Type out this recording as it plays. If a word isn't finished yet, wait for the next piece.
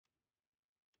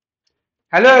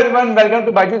Hello everyone, welcome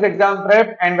to BYJU'S Exam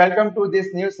Prep and welcome to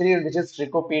this new series which is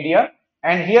Trickopedia.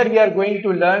 And here we are going to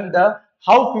learn the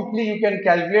how quickly you can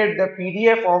calculate the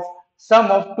PDF of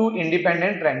sum of two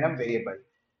independent random variables.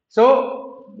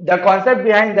 So the concept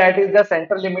behind that is the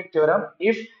center limit theorem.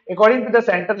 If according to the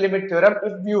center limit theorem,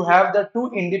 if you have the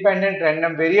two independent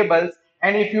random variables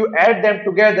and if you add them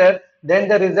together, then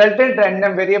the resultant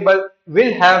random variable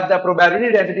will have the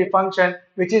probability density function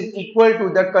which is equal to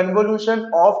the convolution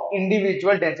of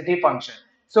individual density function.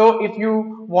 So if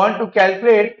you want to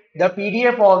calculate the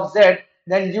PDF of Z,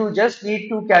 then you just need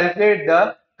to calculate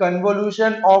the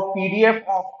convolution of PDF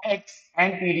of X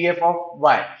and PDF of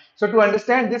Y. So to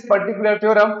understand this particular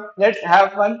theorem, let's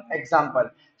have one example.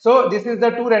 So this is the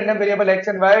two random variable X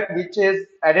and Y which is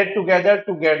added together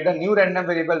to get the new random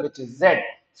variable which is Z.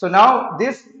 So now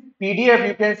this PDF,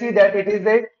 you can see that it is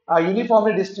a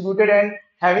uniformly distributed and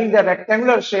having the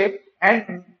rectangular shape,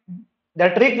 and the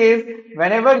trick is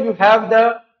whenever you have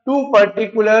the two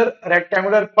particular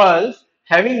rectangular pulse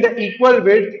having the equal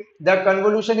width, the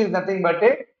convolution is nothing but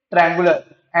a triangular.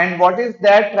 And what is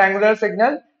that triangular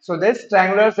signal? So this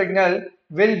triangular signal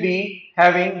will be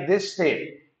having this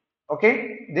shape.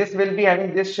 Okay, this will be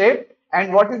having this shape.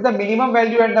 And what is the minimum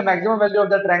value and the maximum value of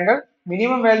the triangle?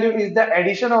 Minimum value is the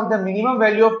addition of the minimum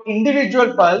value of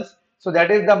individual pulse, so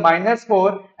that is the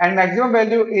 -4, and maximum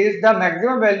value is the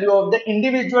maximum value of the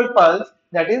individual pulse,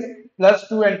 that is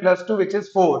 +2 and +2, which is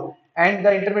 4, and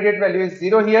the intermediate value is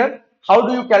 0 here. How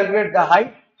do you calculate the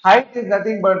height? Height is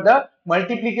nothing but the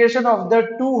multiplication of the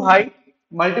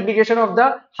multiplication of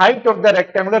the height of the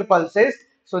rectangular pulses.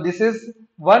 So this is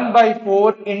 1 by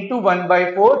 4 into 1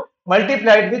 by 4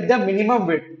 multiplied with the minimum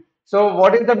width. So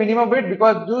what is the minimum width?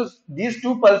 Because these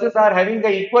two pulses are having the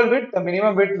equal width, the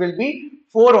minimum width will be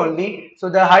 4 only. So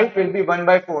the height will be 1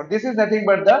 by 4. This is nothing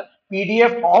but the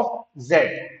PDF of Z.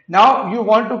 Now you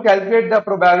want to calculate the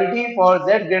probability for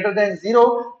Z greater than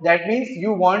 0. That means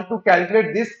you want to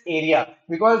calculate this area,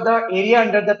 because the area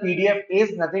under the PDF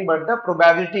is nothing but the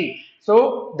probability.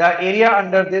 So the area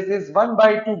under this is 1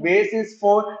 by 2, base is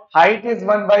 4, height is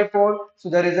 1 by 4. So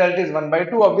the result is 1 by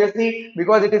 2. Obviously,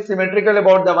 because it is symmetrical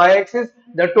about the y-axis,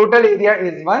 the total area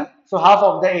is 1. So half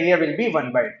of the area will be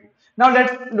 1 by 2. Now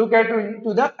let's look at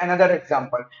into the another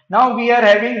example. Now we are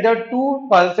having the two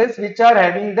pulses which are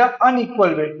having the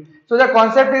unequal width. So the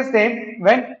concept is same.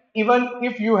 When even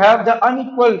if you have the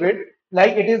unequal width,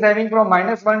 like it is having from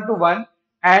 -1 to 1,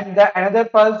 and the another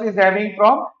pulse is having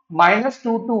from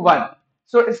 -2 to 1.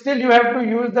 So still you have to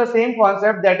use the same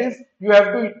concept, that is you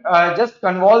have to just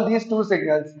convolve these two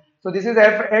signals. So this is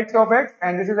fx of x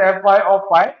and this is fy of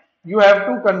y. You have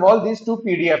to convolve these two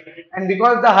PDF, and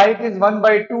because the height is 1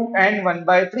 by 2 and 1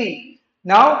 by 3.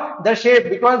 Now the shape,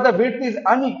 because the width is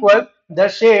unequal, the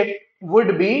shape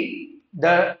would be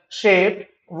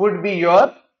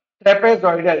your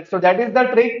trapezoidal. So that is the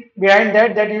trick behind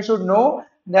that, that you should know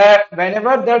that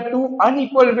whenever the two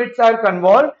unequal widths are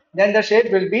convolved, then the shape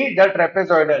will be the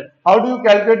trapezoidal. How do you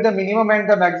calculate the minimum and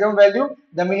the maximum value?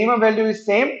 The minimum value is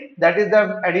same, that is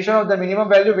the addition of the minimum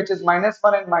value, which is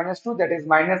 -1 and -2, that is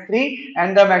 -3,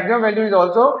 and the maximum value is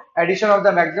also addition of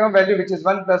the maximum value, which is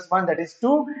 1 plus 1, that is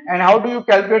 2. And how do you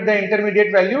calculate the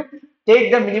intermediate value?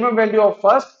 Take the minimum value of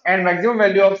first and maximum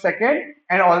value of second,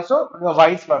 and also the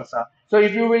vice versa. So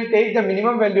if you will take the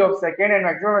minimum value of second and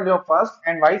maximum value of first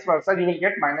and vice versa, you will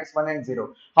get -1 and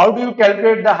 0. How do you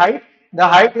calculate the height? The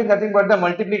height is nothing but the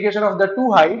multiplication of the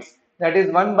two heights, that is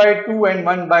 1 by 2 and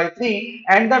 1 by 3,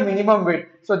 and the minimum width.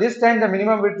 So this time the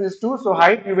minimum width is 2, so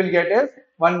height you will get is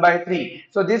 1 by 3.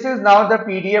 So this is now the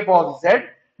PDF of Z.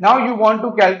 Now you want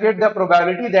to calculate the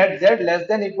probability that Z less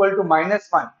than equal to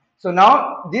 -1. So now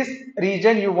this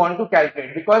region you want to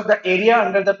calculate, because the area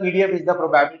under the PDF is the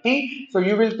probability. So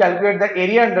you will calculate the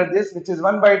area under this, which is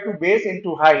 1 by 2 base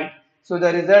into height. So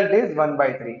the result is 1 by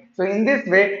 3. So in this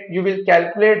way, you will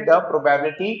calculate the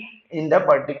probability in the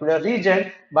particular region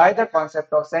by the concept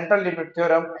of central limit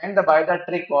theorem and by the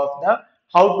trick of the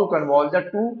how to convolve the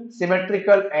two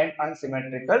symmetrical and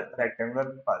unsymmetrical rectangular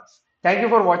pulse. Thank you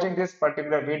for watching this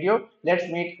particular video. Let's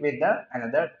meet with the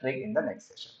another trick in the next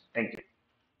session. Thank you.